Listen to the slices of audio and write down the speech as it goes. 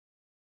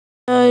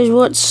guys,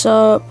 what's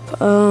up?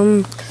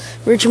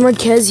 Richard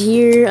Marquez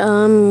here.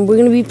 We're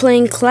gonna be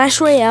playing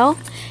Clash Royale,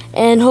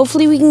 and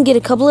hopefully we can get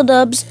a couple of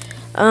dubs.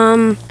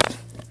 And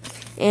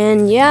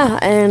yeah,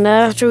 and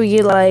after we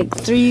get like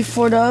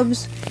 3-4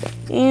 dubs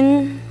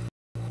in,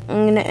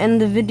 I'm gonna end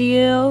the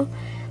video.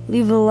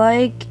 Leave a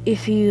like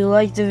if you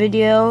like the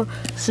video,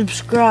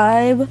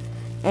 subscribe,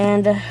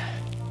 and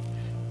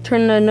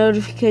turn the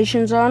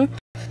notifications on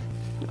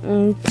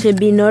to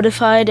be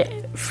notified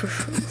for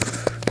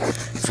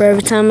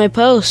every time I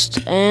post.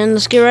 And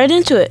let's get right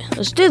into it.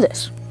 Let's do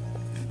this.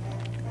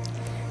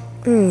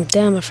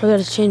 Damn, I forgot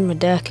to change my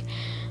deck.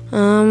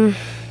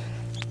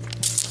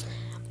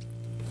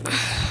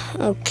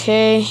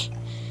 Okay,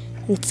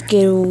 let's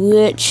get a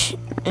witch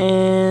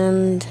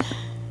and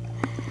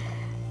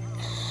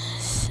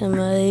some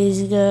of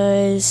these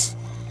guys,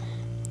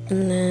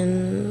 and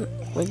then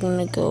we're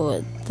gonna go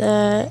with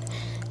that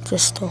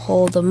just to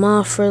hold them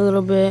off for a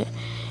little bit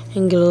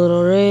and get a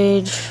little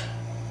rage.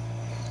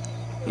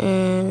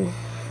 And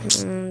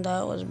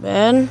that was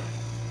bad.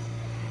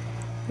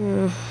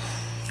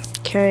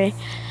 Okay.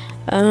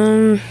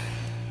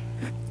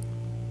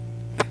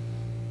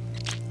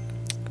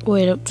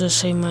 Wait up to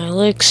save my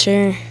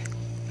elixir.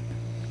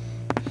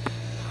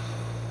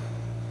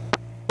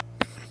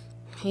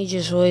 He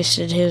just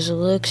wasted his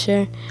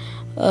elixir.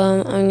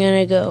 I'm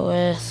gonna go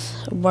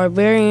with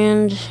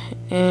barbarians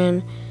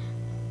and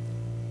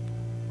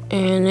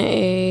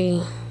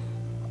a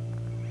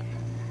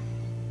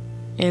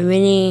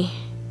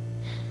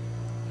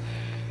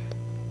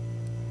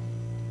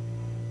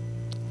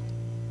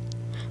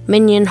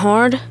minion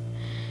horde.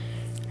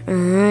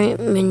 Alright,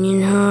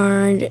 minion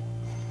horde,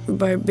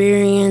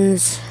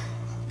 barbarians.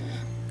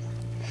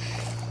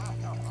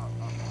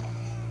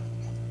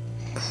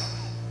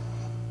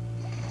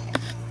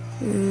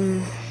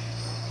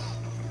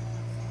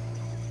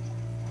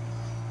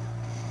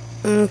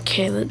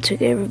 Okay, that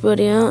took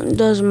everybody out. It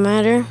doesn't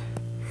matter.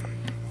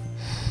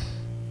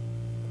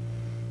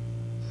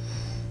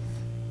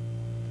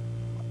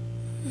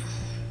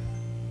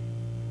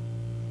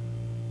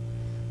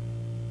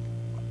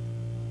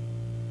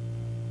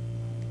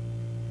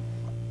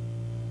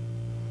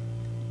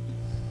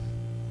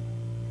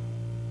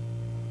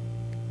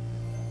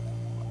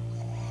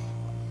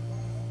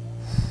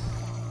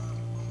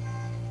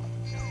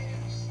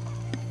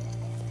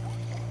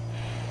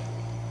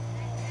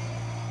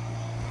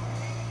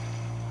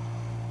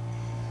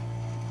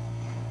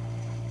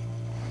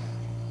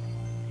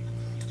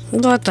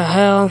 What the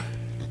hell?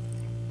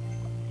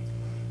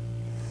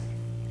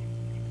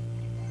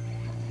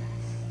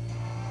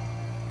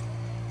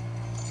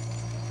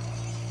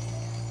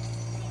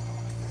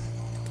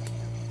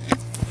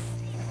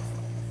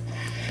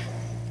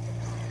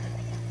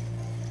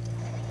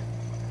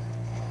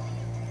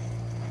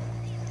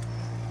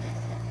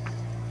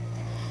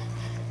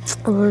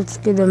 Let's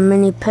get a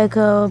mini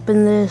P.E.K.K.A up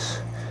in this.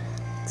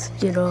 Let's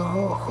get a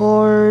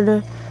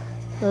horde.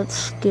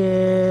 Let's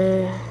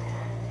get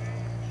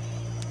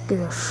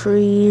a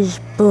freeze.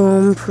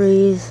 Boom,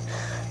 freeze.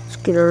 Let's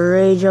get a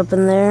rage up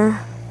in there.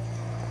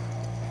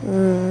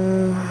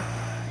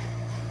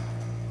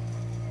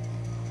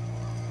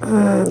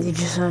 You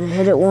just had to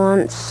hit it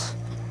once.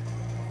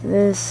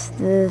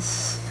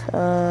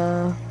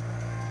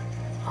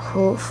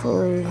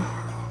 Hopefully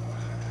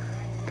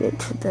get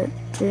to that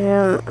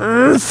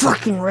jam.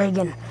 Fucking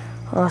Reagan.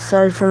 Oh,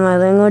 sorry for my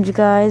language,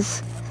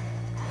 guys.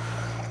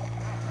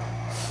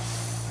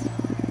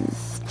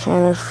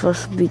 Channel's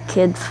supposed to be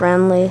kid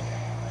friendly.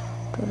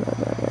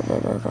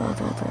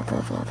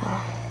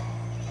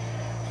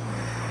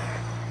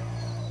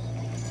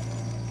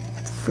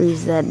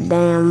 Freeze that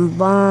damn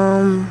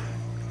bomb.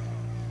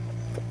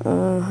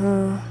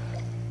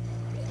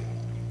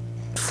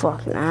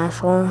 Fucking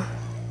asshole.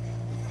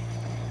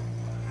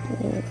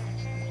 Get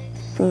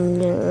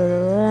rid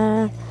of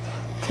that.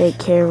 Take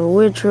care of a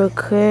witch real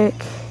quick.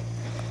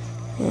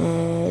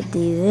 And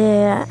do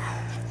that.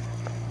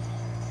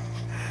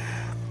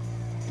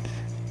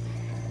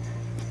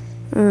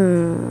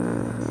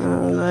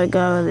 I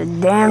got with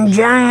a damn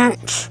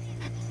giant.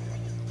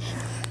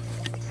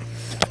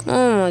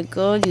 Oh my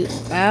god, you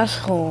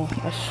asshole.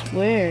 I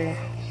swear.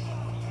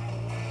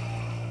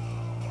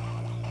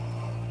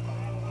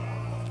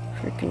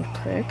 Freaking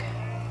prick.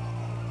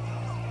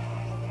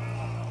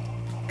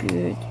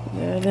 Good.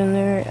 That in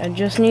there. I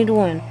just need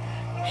one.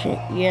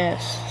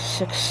 Yes.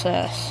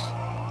 Success.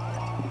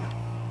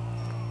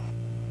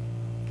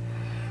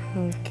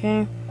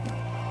 Okay.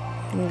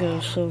 I'm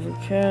gonna silver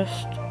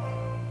chest.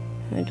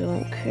 I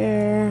don't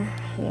care.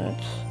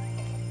 That's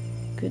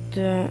good.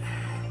 That.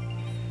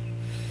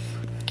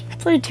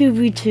 Play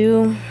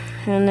 2v2,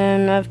 and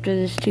then after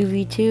this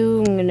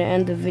 2v2, I'm gonna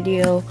end the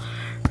video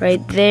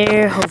right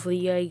there. Hopefully,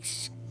 you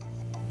guys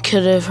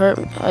could have heard.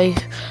 I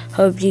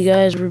hope you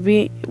guys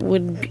I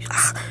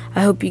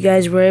hope you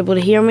guys were able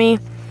to hear me,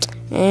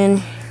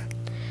 and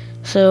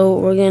so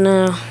we're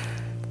gonna.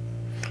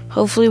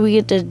 Hopefully, we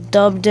get the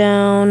dub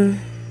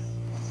down.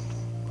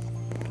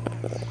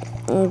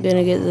 We're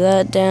gonna get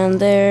that down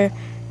there.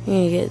 We're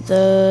gonna get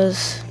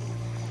those.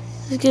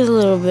 Let's get a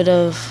little bit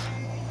of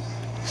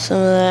some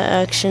of that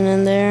action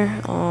in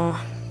there. Oh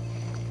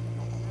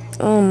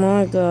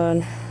my god.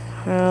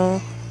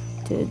 How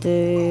did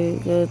they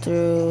go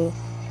through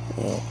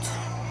it?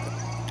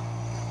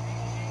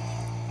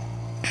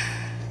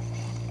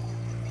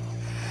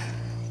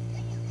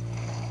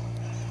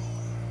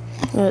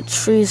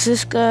 Let's freeze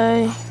this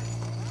guy.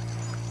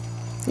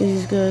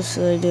 These guys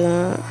so they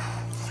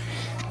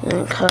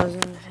don't cause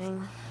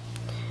anything.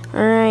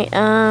 Alright,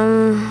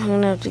 I'm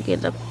gonna have to get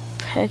the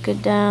P.E.K.K.A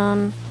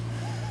down.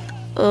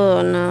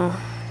 Oh no.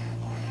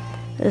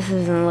 This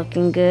isn't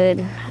looking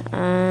good.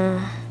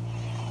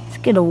 Let's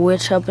get a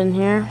witch up in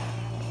here.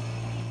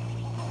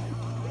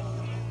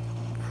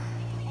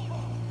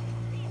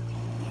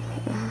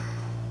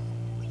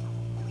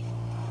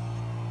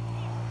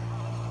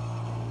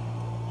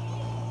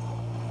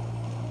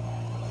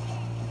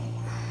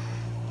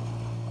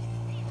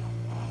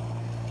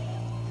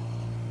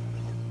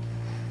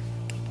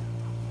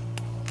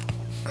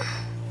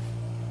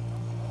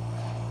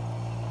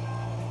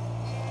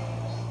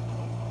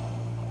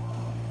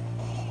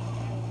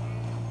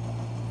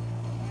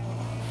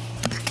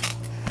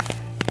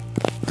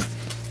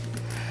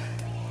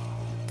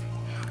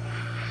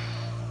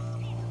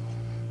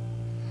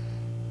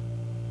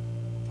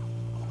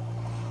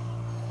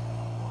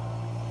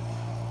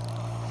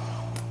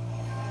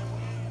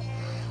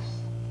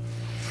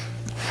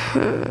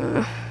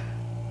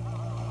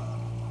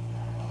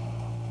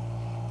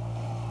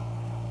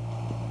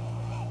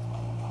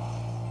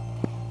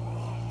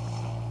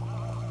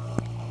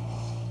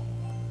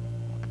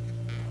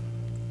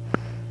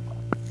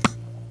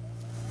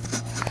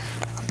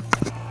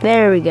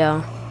 There we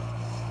go.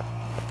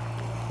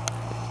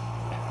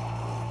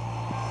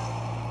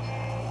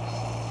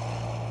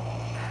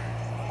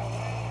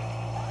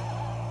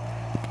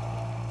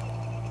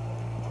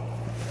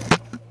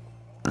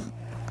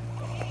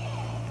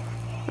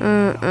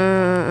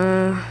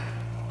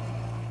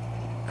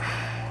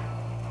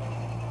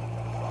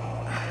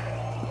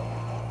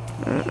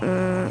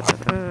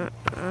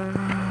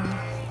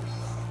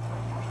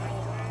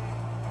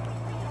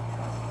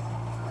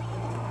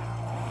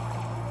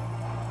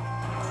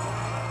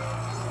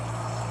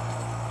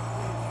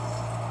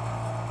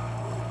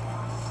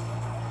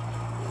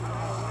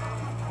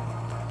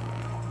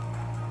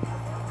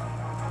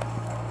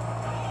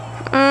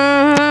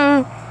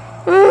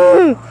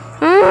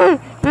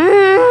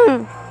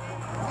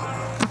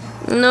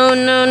 No,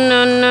 no,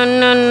 no, no,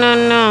 no, no,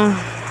 no.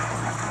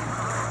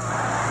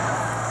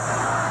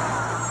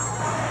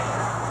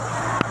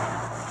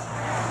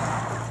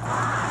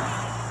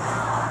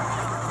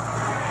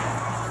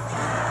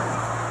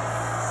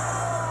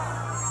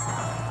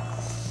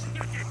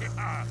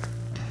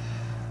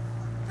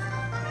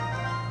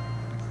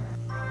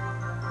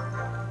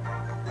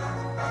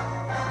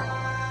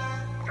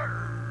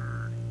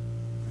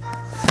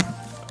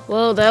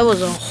 Well, that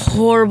was a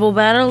horrible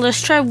battle.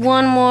 Let's try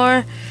one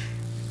more.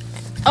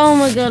 Oh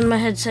my god, my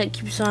headset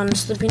keeps on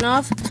slipping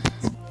off.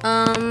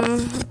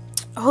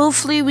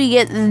 Hopefully we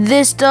get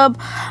this dub.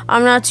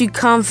 I'm not too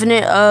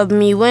confident of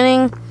me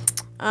winning.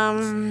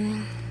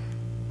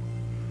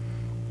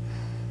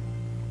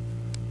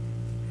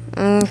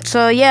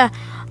 So yeah,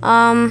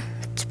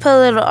 let's put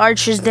little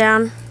archers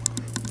down.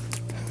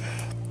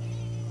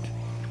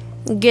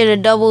 Get a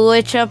double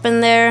witch up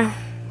in there.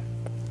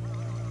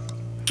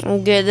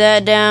 We'll get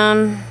that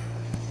down.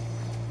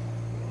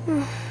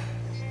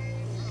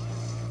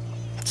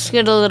 Let's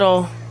get a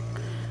little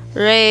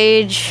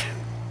rage.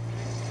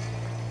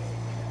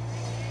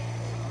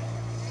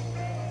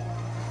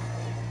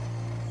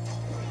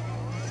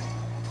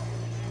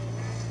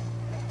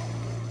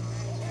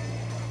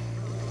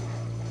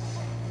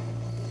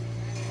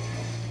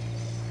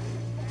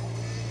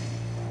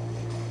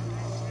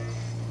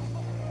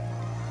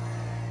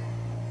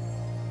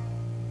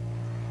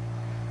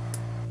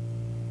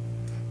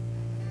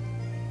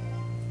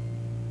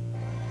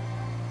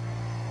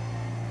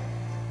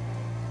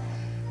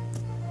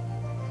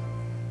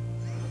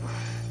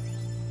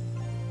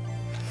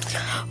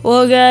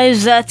 Well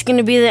guys, that's going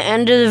to be the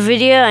end of the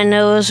video. I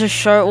know it was a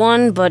short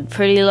one, but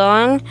pretty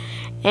long.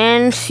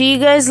 And see you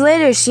guys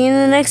later. See you in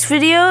the next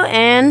video,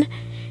 and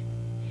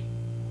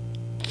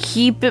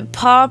keep it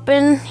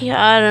poppin'. Yeah,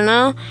 I don't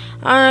know.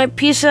 Alright,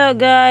 peace out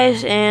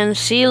guys, and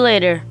see you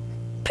later.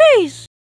 Peace!